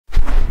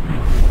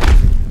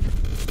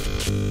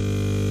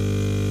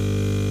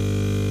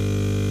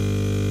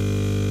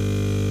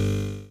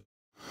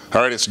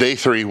All right, it's day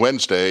 3,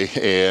 Wednesday,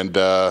 and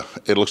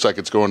it looks like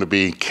it's going to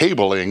be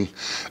cabling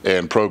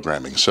and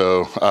programming.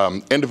 So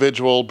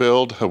individual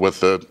build with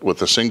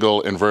the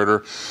single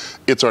inverter,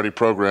 it's already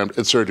programmed,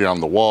 it's already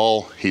on the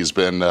wall. He's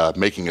been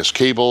making his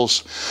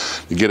cables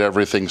to get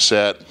everything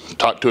set.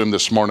 Talked to him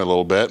this morning a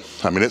little bit.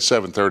 I mean, it's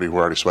 7:30, we're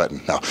already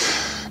sweating. No,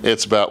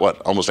 it's about,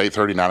 what, almost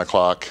 8:30, 9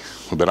 o'clock.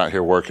 We've been out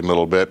here working a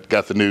little bit.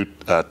 Got the new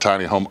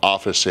tiny home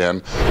office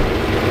in.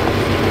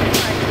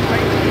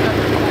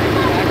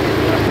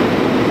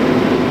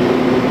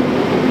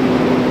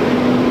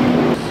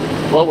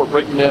 Well, we're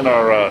bringing in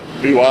our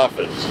new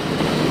office.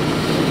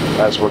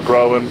 As we're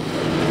growing,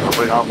 we're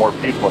bringing on more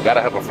people. We've got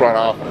to have a front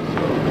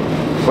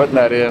office. Putting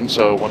that in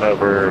so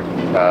whenever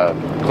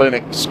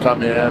clinics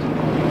come in,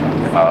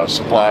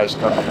 supplies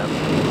come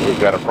in,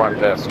 we've got a front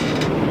desk. So,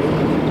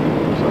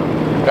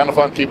 kind of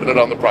fun keeping it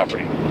on the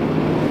property.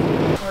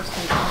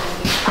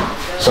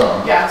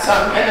 So. Yeah,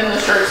 some, and then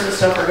the shirts and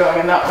stuff are going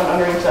in that one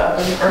underneath that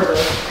one, or the...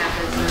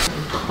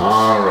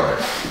 All right,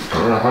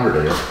 we're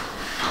 100 here.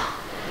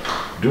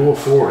 Dual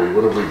 40,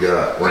 what have we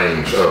got?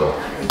 Range, oh.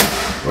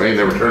 We ain't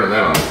never turning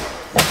that on.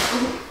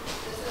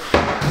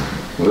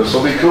 This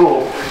will be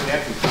cool.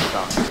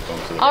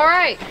 All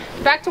right,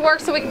 back to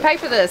work so we can pay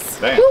for this.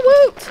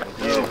 Woo-woot!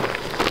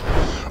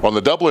 On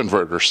the double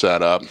inverter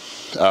setup,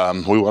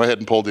 we went ahead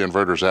and pulled the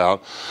inverters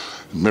out.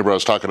 Remember I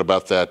was talking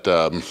about that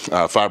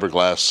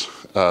fiberglass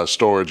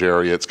storage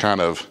area. It's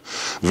kind of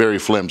very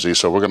flimsy,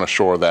 so we're going to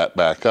shore that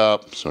back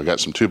up. So we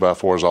got some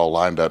 2x4s all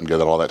lined up and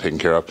get all that taken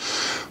care of.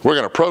 We're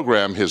going to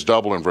program his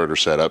double inverter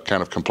setup.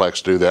 Kind of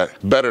complex to do that.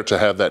 Better to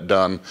have that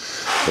done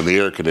in the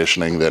air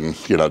conditioning than,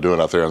 you know, doing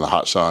it out there in the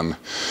hot sun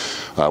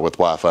with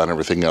Wi-Fi and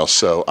everything else.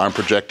 So I'm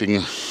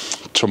projecting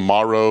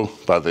tomorrow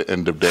by the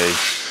end of day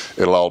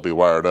it'll all be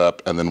wired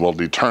up, and then we'll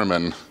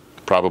determine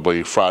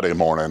probably Friday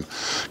morning,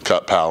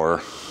 cut power,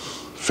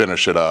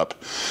 finish it up,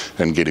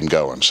 and get him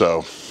going.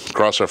 So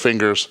cross our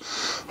fingers.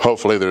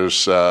 Hopefully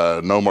there's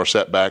no more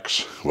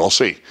setbacks. We'll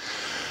see.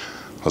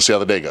 Let's see how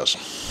the day goes.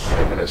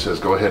 And it says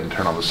go ahead and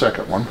turn on the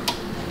second one.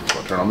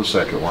 I'll turn on the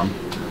second one,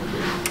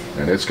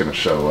 and it's going to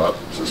show up.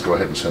 It says go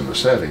ahead and send the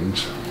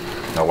settings.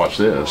 Now watch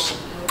this.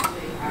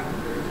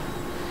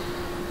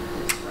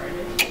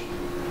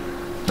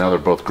 Now they're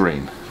both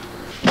green.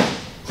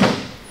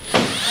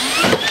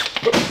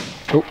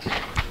 Oh,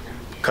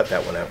 cut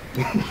that one out.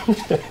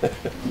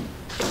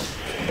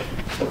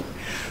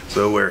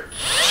 So we're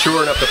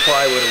shoring up the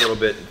plywood a little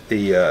bit.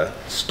 The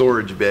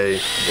storage bay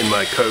in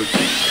my coach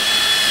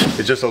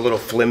is just a little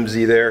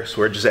flimsy there, so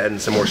we're just adding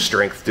some more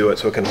strength to it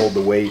so it can hold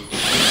the weight.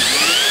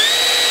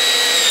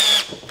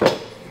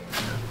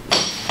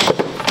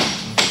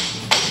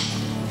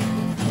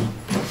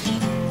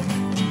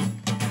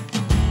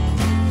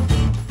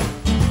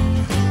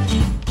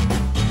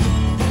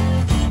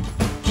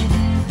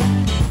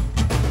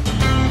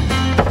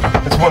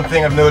 One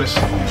thing I've noticed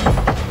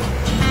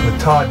with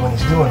Todd when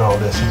he's doing all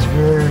this, he's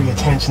very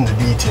attention to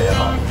detail,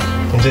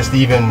 and just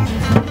even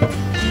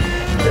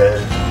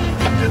the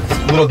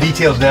little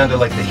details down to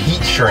like the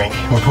heat shrink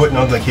we're putting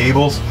on the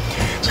cables.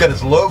 It's got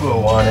his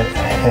logo on it,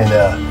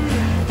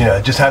 and you know,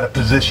 just how to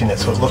position it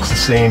so it looks the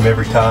same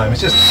every time.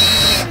 It's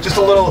just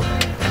a little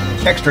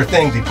extra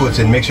things he puts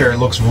in, make sure it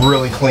looks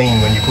really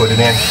clean when you put it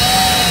in,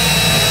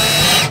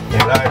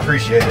 and I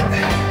appreciate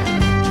it.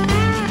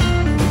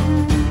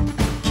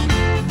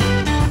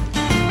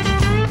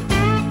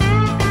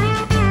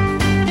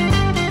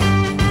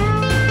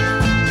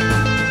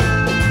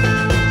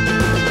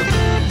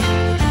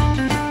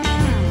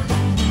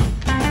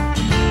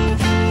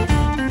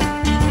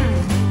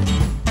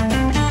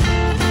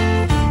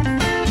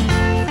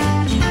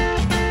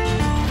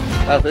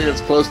 I think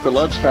it's close to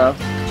lunchtime.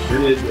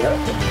 It is,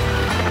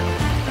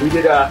 yeah. We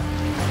did,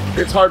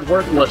 it's hard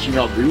work watching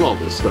y'all do all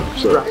this stuff,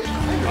 so right.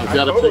 I've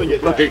got to totally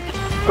take a break.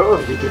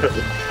 Totally.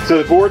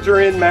 So the boards are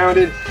in,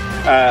 mounted,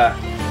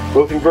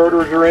 both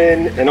inverters are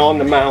in and on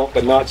the mount,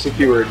 but not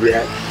secured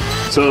yet.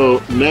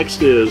 So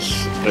next is,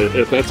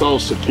 if that's all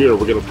secure,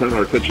 we're going to turn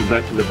our attention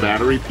back to the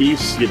battery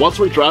piece. Once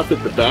we drop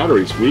in the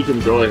batteries, we can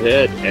go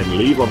ahead and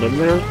leave them in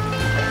there,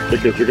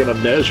 because you're going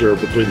to measure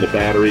between the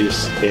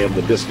batteries and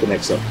the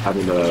disconnects,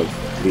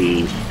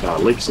 the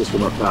link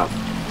system up top.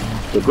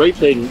 The great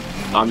thing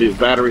on these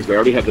batteries, they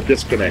already have the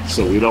disconnect,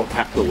 so we don't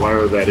have to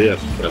wire that in.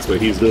 That's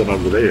what he's doing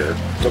over there.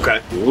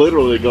 Okay.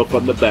 Literally go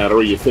from the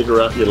battery, you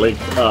figure out your link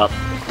up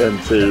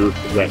into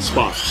that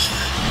spot.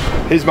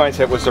 His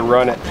mindset was to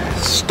run it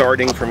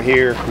starting from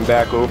here and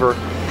back over,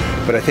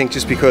 but I think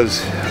just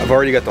because I've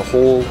already got the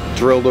hole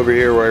drilled over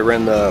here where I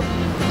ran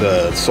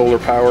the solar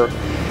power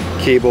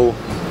cable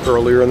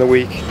earlier in the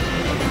week,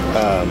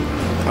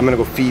 I'm gonna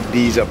go feed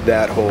these up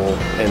that hole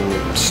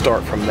and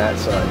start from that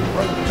side and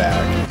run it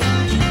back.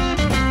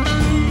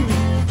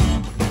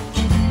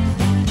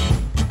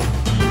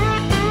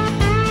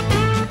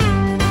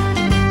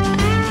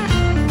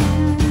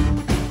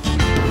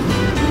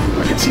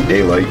 I can see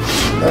daylight.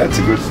 That's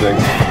a good thing.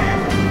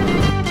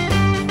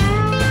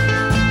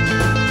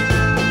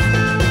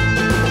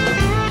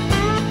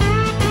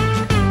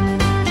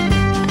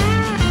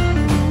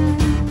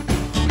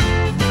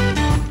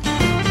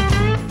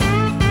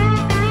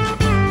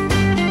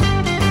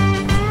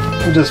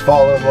 I'm just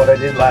following what I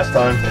did last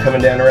time,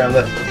 coming down around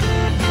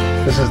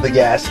this is the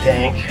gas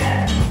tank.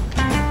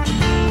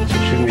 So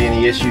there shouldn't be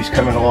any issues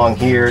coming along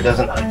here. It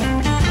doesn't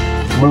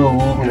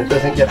move and it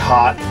doesn't get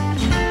hot.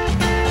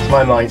 It's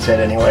my mindset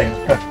anyway.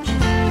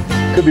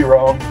 Could be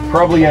wrong,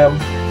 probably am.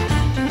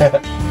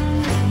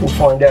 We'll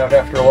find out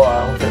after a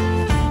while. If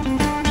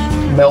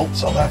it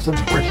melts, I'll have to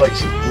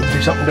replace it and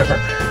do something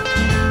different.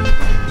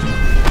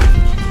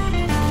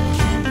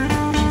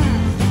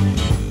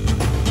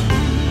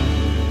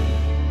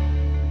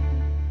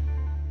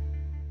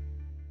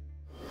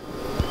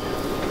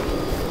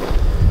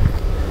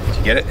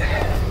 Get it?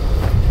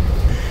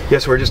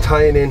 Yes, we're just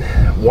tying in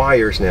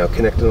wires now,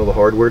 connecting all the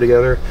hardware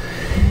together.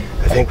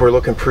 I think we're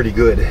looking pretty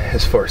good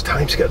as far as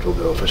time schedule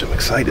goes, which I'm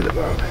excited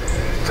about.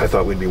 I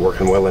thought we'd be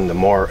working well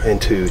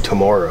into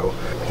tomorrow.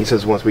 He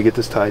says once we get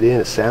this tied in,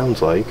 it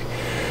sounds like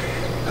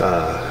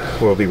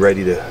we'll be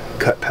ready to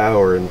cut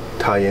power and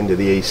tie into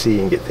the AC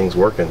and get things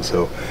working.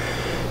 So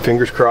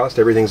fingers crossed,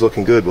 everything's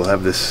looking good. We'll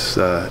have this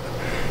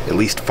at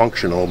least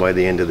functional by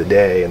the end of the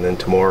day, and then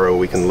tomorrow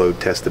we can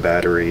load test the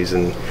batteries,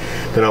 and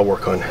then I'll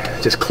work on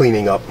just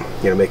cleaning up,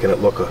 you know, making it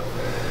look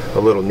a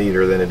little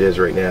neater than it is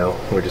right now.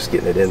 We're just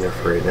getting it in there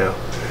for right now.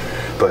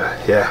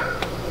 But yeah,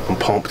 I'm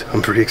pumped.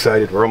 I'm pretty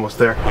excited. We're almost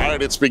there. All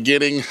right, it's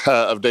beginning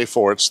of day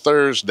 4. It's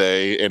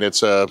Thursday, and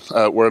it's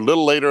we're a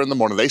little later in the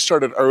morning. They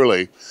started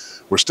early.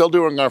 We're still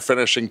doing our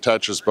finishing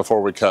touches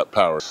before we cut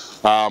power.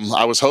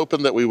 I was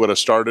hoping that we would have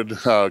started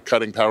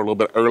cutting power a little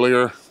bit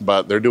earlier,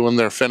 but they're doing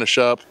their finish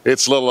up.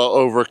 It's a little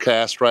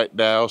overcast right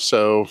now,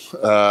 so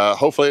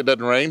hopefully it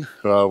doesn't rain.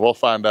 We'll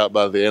find out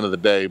by the end of the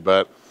day,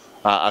 but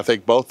I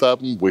think both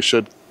of them, we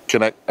should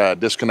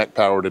disconnect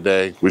power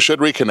today. We should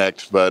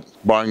reconnect, but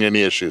barring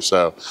any issues,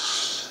 so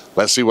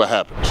let's see what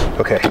happens.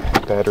 Okay,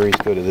 batteries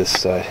go to this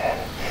side.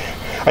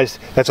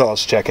 That's all I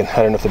was checking. I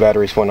don't know if the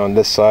batteries went on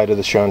this side of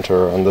the shunt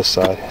or on this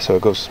side, so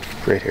it goes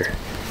right here.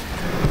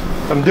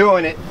 I'm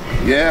doing it.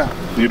 Yeah,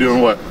 you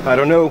doing what? I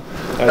don't know.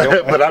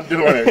 But I'm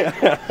doing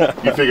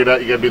it. You figured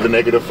out you gotta do the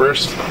negative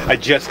first? I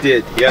just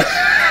did, yes.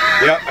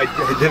 Yeah,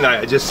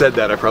 I just said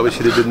that. I probably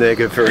should have did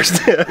negative first.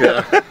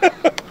 Yeah.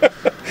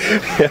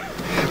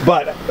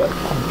 But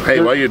hey,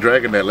 while you're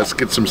dragging that, let's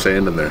get some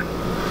sand in there.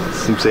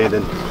 Some sand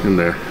in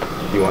there.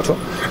 You want some?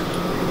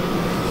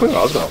 Well,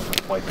 I was gonna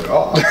wipe it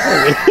off.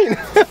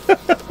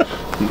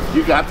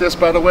 You got this,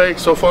 by the way,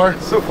 so far?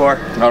 So far.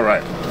 All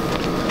right.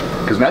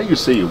 Because now you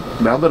see,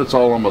 now that it's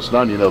all almost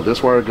done, you know,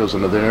 this wire goes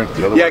into there,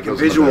 the other yeah, wire I can goes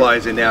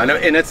visualize it now,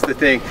 and that's the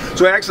thing.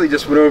 So I actually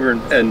just went over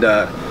and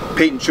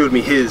Peyton showed me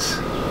his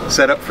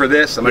setup for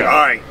this. I'm like, all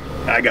right,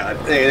 I got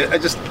it.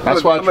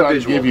 That's why I try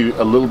to give you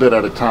a little bit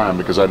at a time,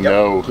 because I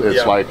know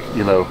it's like,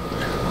 you know,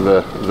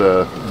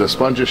 the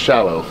sponge is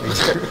shallow.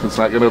 It's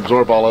not going to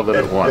absorb all of it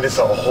at once. And it's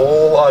a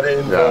whole lot of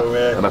info,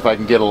 man. And if I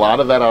can get a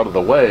lot of that out of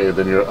the way,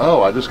 then you're,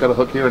 oh, I just got to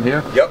hook here and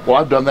here. Yep. Well,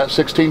 I've done that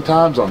 16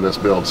 times on this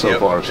build so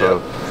far, so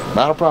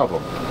not a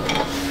problem.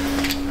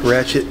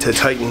 Ratchet to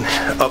tighten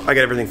up. I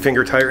got everything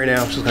finger tight right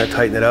now. I'm just going to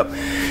tighten it up.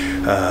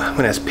 I'm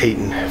going to ask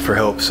Peyton for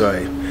help. So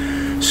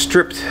I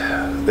stripped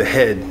the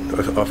head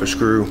off a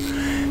screw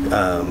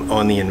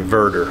on the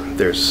inverter.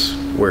 There's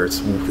where it's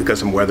got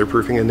some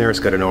weatherproofing in there. It's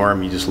got an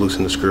arm. You just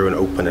loosen the screw and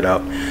open it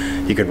up.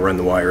 You can run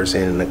the wires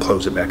in and then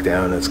close it back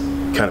down. It's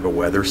kind of a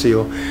weather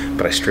seal,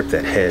 but I stripped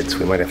that head, so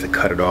we might have to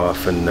cut it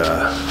off, and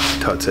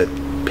Todd said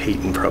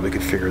Peyton probably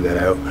could figure that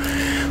out.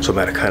 So I'm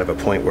at a kind of a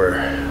point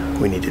where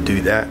we need to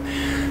do that.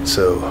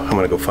 So I'm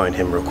gonna go find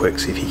him real quick,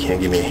 see if he can't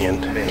give me a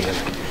hand.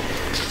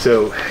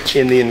 So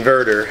in the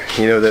inverter,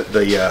 you know that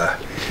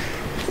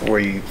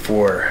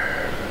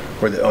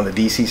on the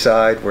DC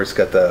side, where it's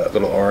got the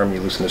little arm, you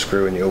loosen the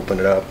screw and you open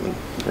it up and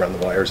run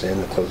the wires in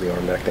and close the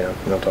arm back down.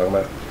 You know what I'm talking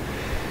about?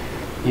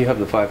 You have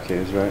the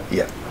 5Ks, right?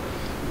 Yeah.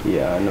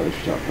 Yeah, I know what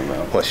you're talking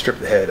about. Well, I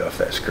stripped the head off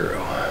that screw.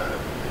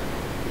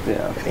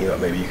 Yeah. And you know,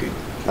 maybe you could...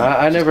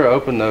 I never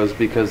open those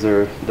because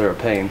they're a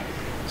pain.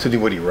 So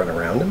what do you run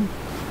around them?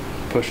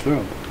 Push through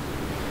them.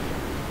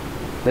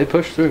 They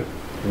push through.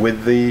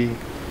 With the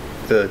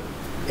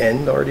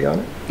end already on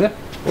it? Yeah.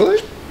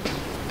 Really?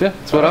 Yeah,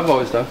 that's what I've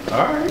always done.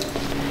 Alright.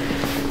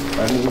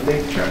 I didn't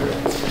think to try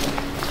that.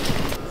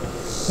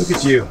 Look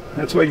at you.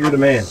 That's why you're the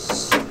man.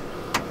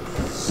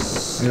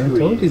 I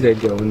told you they'd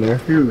go in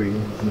there.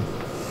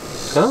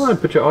 Oh, I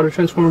put your auto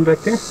transformer back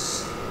there.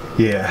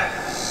 Yeah.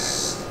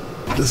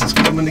 This is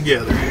coming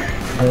together.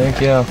 Heck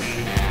yeah.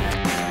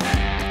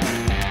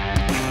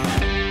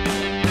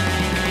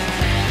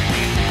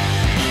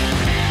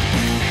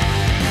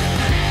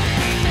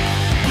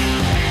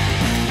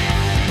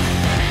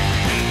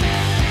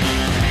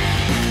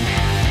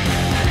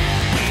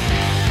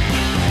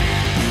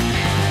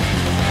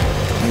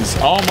 He's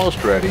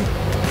almost ready.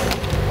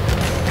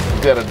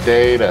 He's got a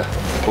day to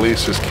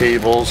police his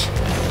cables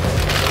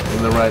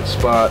in the right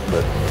spot,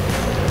 but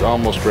he's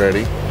almost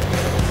ready.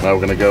 Now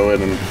we're going to go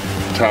in and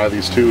tie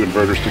these two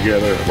inverters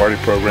together. I've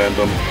already programmed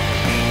them,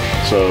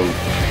 so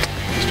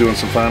he's doing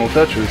some final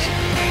touches.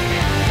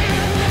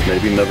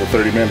 Maybe another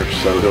 30 minutes,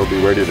 so he'll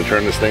be ready to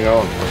turn this thing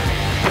on.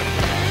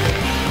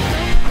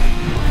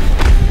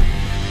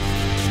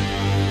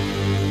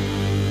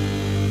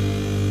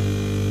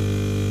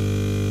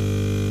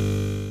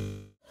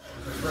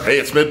 Hey,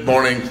 it's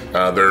mid-morning.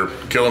 They're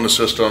killing the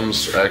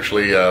systems.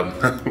 Actually,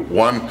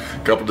 one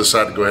couple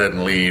decided to go ahead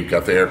and leave,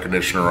 got the air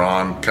conditioner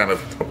on, kind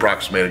of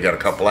approximated, got a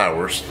couple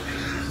hours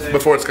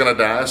before it's gonna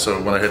die,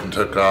 so went ahead and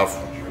took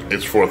off.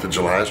 It's 4th of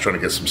July, I was trying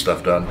to get some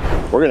stuff done.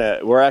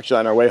 We're actually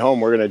on our way home.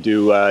 We're gonna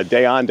do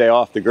day on, day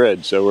off the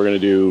grid. So we're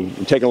taking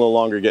a little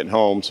longer getting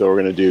home. So we're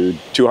gonna do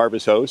 2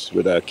 harvest hosts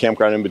with a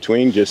campground in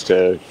between, just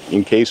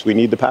in case we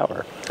need the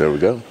power. There we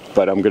go.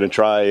 But I'm gonna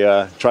try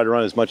to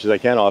run as much as I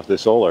can off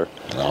this solar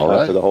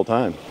for the whole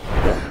time.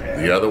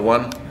 The other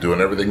one, doing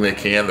everything they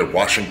can. They're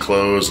washing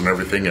clothes and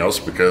everything else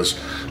because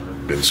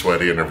been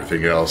sweaty and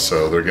everything else,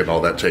 so they're getting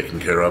all that taken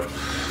care of.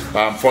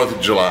 4th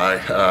of July,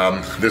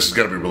 this is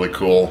gonna be really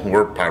cool.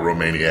 We're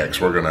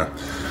pyromaniacs.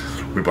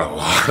 We bought a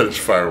lot of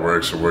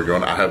fireworks, so we're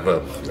going. I have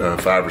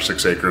 5 or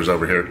 6 acres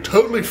over here,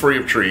 totally free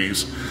of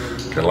trees.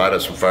 Can light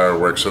up some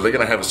fireworks, so they're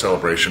gonna have a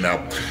celebration. Now,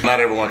 not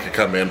everyone can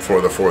come in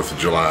for the 4th of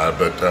July,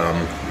 but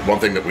one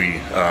thing that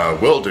we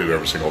will do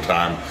every single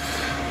time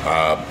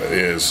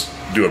is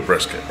do a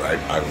brisket, right?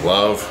 I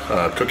love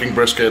cooking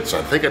briskets.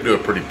 I think I do a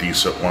pretty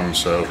decent one,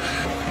 so,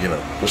 you know,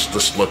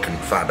 let's look and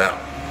find out.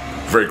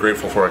 Very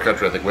grateful for our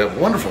country. I think we have a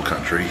wonderful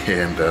country,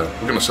 and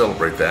we're gonna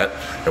celebrate that,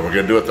 and we're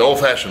gonna do it the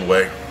old-fashioned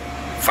way,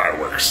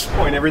 fireworks.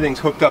 Point, everything's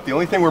hooked up. The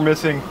only thing we're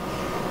missing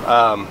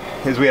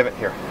is we haven't,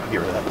 here, I'll get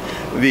rid of that.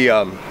 The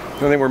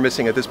only thing we're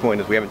missing at this point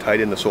is we haven't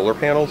tied in the solar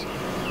panels,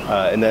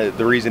 and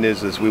the reason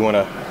is we want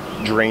to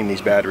drain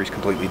these batteries,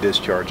 completely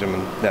discharge them,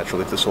 and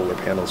naturally if the solar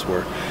panels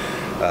were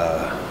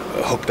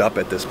hooked up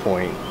at this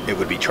point, it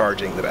would be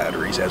charging the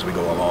batteries as we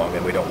go along,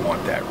 and we don't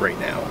want that right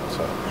now.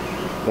 So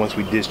once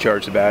we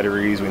discharge the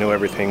batteries, we know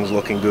everything's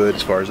looking good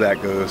as far as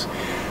that goes.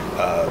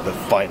 The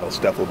final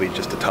step will be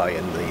just to tie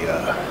in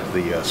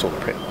the solar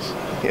panels.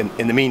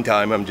 In the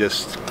meantime, I'm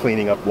just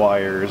cleaning up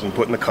wires and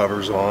putting the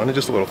covers on, and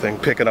just a little thing,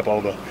 picking up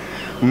all the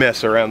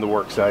mess around the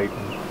work site,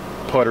 and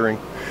puttering,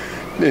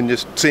 and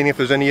just seeing if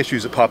there's any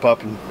issues that pop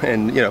up,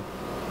 and you know,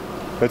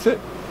 that's it.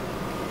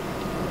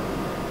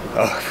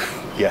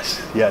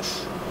 Yes.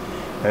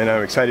 And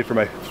I'm excited for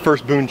my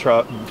first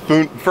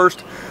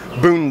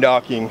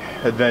boondocking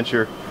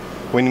adventure.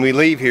 When we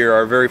leave here,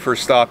 our very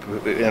first stop,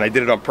 and I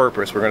did it on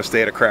purpose, we're going to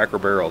stay at a Cracker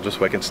Barrel just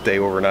so I can stay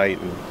overnight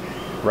and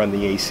run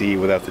the AC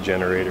without the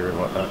generator and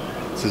whatnot.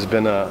 This has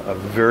been a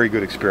very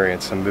good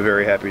experience. I'm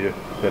very happy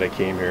that I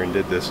came here and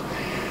did this.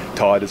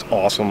 Todd is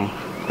awesome.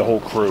 The whole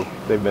crew,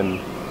 they've been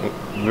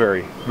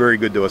very, very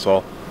good to us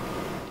all.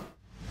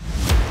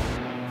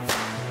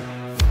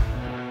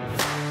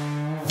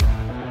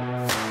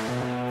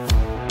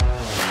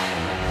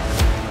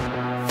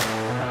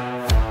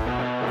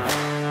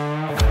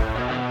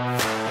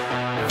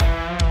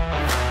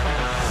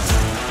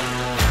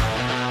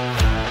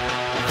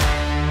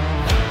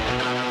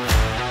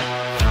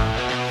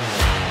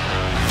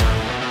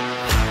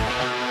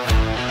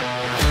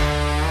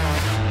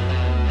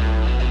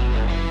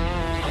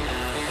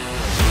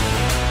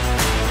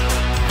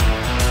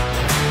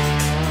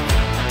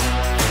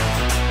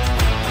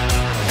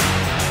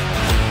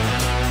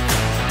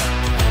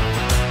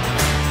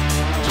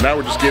 Now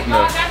we're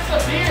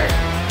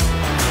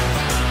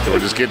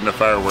just getting the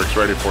fireworks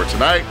ready for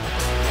tonight.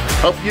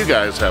 Hope you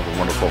guys have a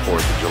wonderful 4th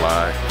of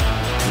July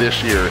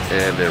this year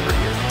and every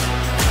year.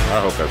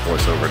 I hope that's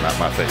voiceover, not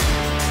my face.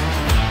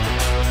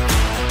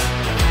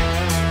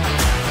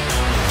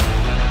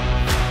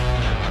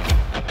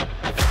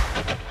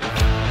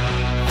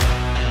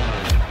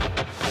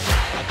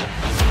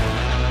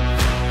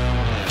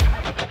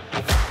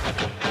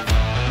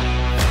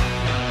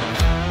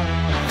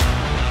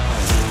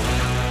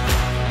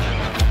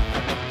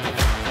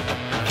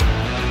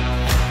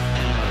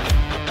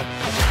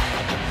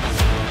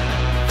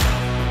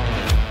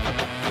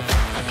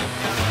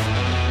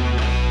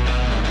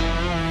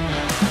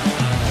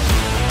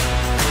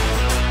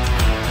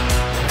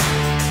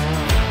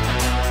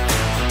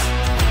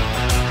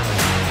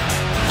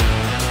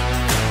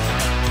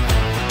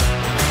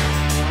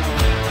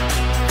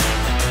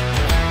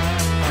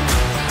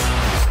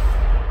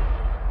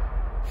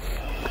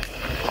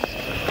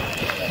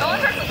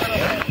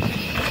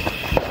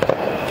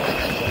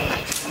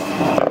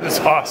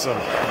 Awesome.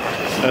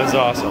 That's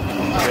awesome.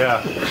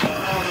 Yeah.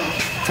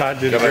 Todd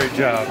did a great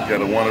job.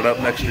 Gotta want it up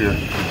next year.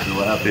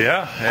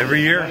 Yeah,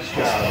 every year.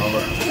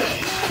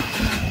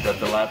 Got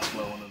the laps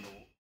flowing in the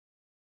wall.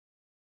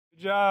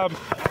 Good job.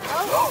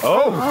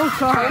 Oh,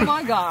 sorry. Oh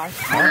my gosh.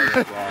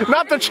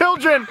 Not the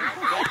children.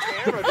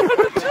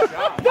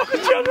 Not the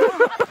children.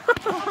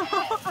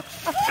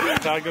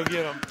 Todd, go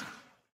get them.